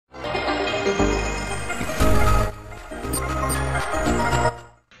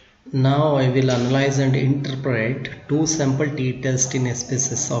Now I will analyze and interpret two sample t-test in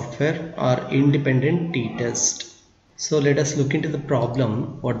SPSS software or independent t-test. So let us look into the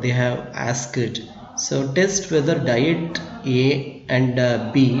problem what they have asked. So test whether diet A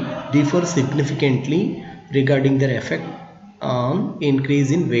and B differ significantly regarding their effect on increase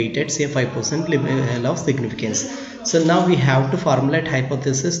in weight at say 5% level of significance. So now we have to formulate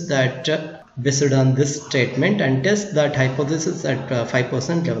hypothesis that based on this statement and test that hypothesis at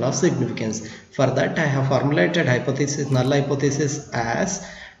 5% level of significance. For that I have formulated hypothesis, null hypothesis as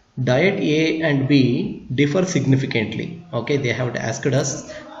diet A and B differ significantly. Okay, they have asked us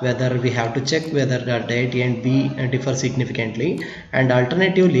whether we have to check whether diet A and B differ significantly, and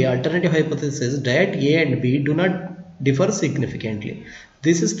alternative hypothesis diet A and B do not differ significantly.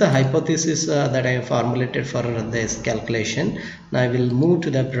 This is the hypothesis that I have formulated for this calculation. Now I will move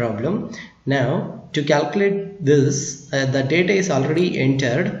to the problem. Now to calculate this, the data is already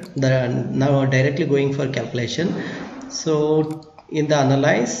entered. Now directly going for calculation. So in the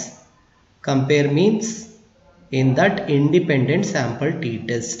analyze, compare means in that independent sample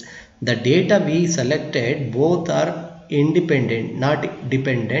t-test, the data we selected both are independent, not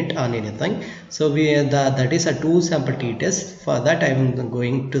dependent on anything. So that is a two sample t-test. For that I am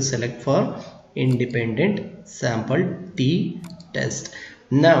going to select for independent sample t-test.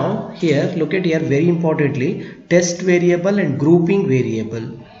 Now here look at here, very importantly, test variable and grouping variable.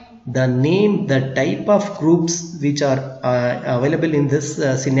 The name, the type of groups which are available in this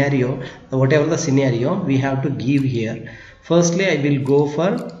scenario, whatever the scenario we have to give here. Firstly I will go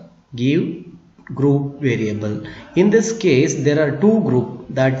for give group variable. In this case there are two group,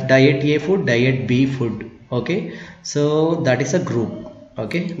 that diet A food, diet B food. Okay, so that is a group.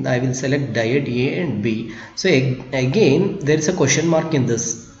 Okay, I will select diet A and B. So again there is a question mark in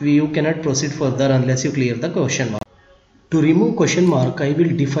this. You cannot proceed further unless you clear the question mark. To remove question mark I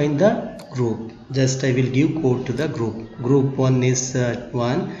will define the group. Just I will give code to the group. Group 1 is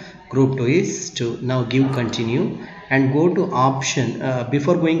 1, group 2 is 2. Now give continue and go to option.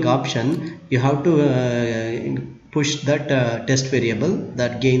 Before going option you have to push that test variable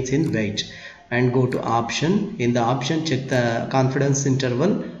that gains in weight, and go to option. In the option check the confidence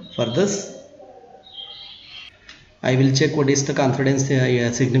interval. For this I will check what is the confidence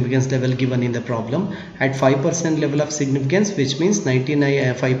significance level given in the problem at 5% level of significance, which means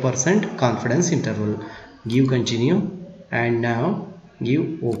 95% confidence interval. Give continue and now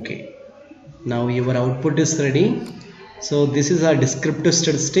give OK. Now your output is ready. So this is our descriptive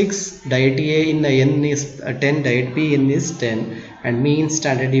statistics. Diet A in n is 10, diet B in is 10, and mean,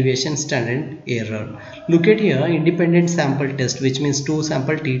 standard deviation, standard error. Look at here, independent sample test, which means two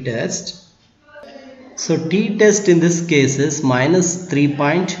sample t-test. So t-test in this case is minus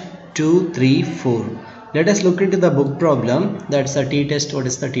 3.234. Let us look into the book problem. That's a t-test. What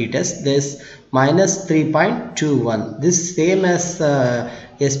is the t-test? This minus 3.21. This same as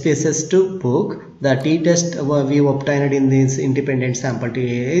SPSS 2 book. The t-test we obtained in this independent sample t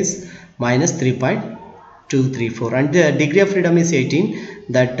is minus 3.234, and the degree of freedom is 18.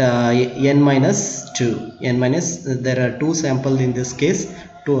 That n minus 2. N minus, there are two samples in this case.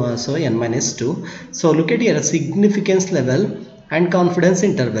 So n minus 2. So look at here, significance level and confidence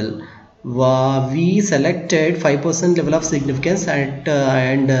interval. We selected 5% level of significance and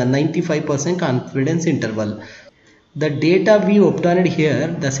 95% confidence interval. The data we obtained here,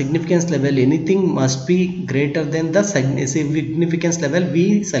 the significance level, anything must be greater than the significance level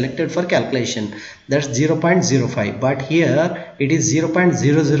we selected for calculation. That's 0.05, but here it is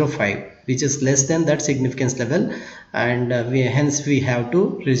 0.005, which is less than that significance level, and hence we have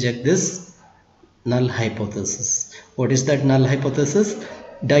to reject this null hypothesis. What is that null hypothesis?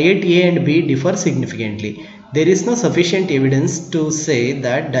 Diet A and B differ significantly. There is no sufficient evidence to say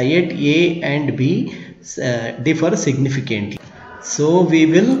that diet A and B differ significantly. So we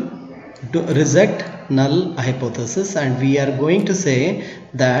will reject null hypothesis, and we are going to say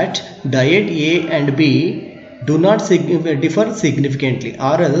that diet A and B do not differ significantly,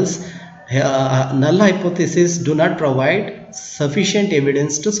 or else null hypothesis do not provide sufficient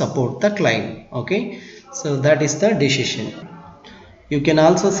evidence to support the claim. Okay, so that is the decision. You can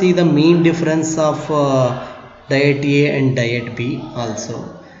also see the mean difference of diet A and diet B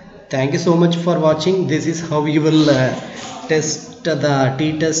also. Thank you so much for watching. This is how you will test the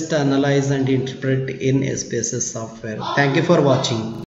t-test, analyze and interpret in SPSS software. Thank you for watching.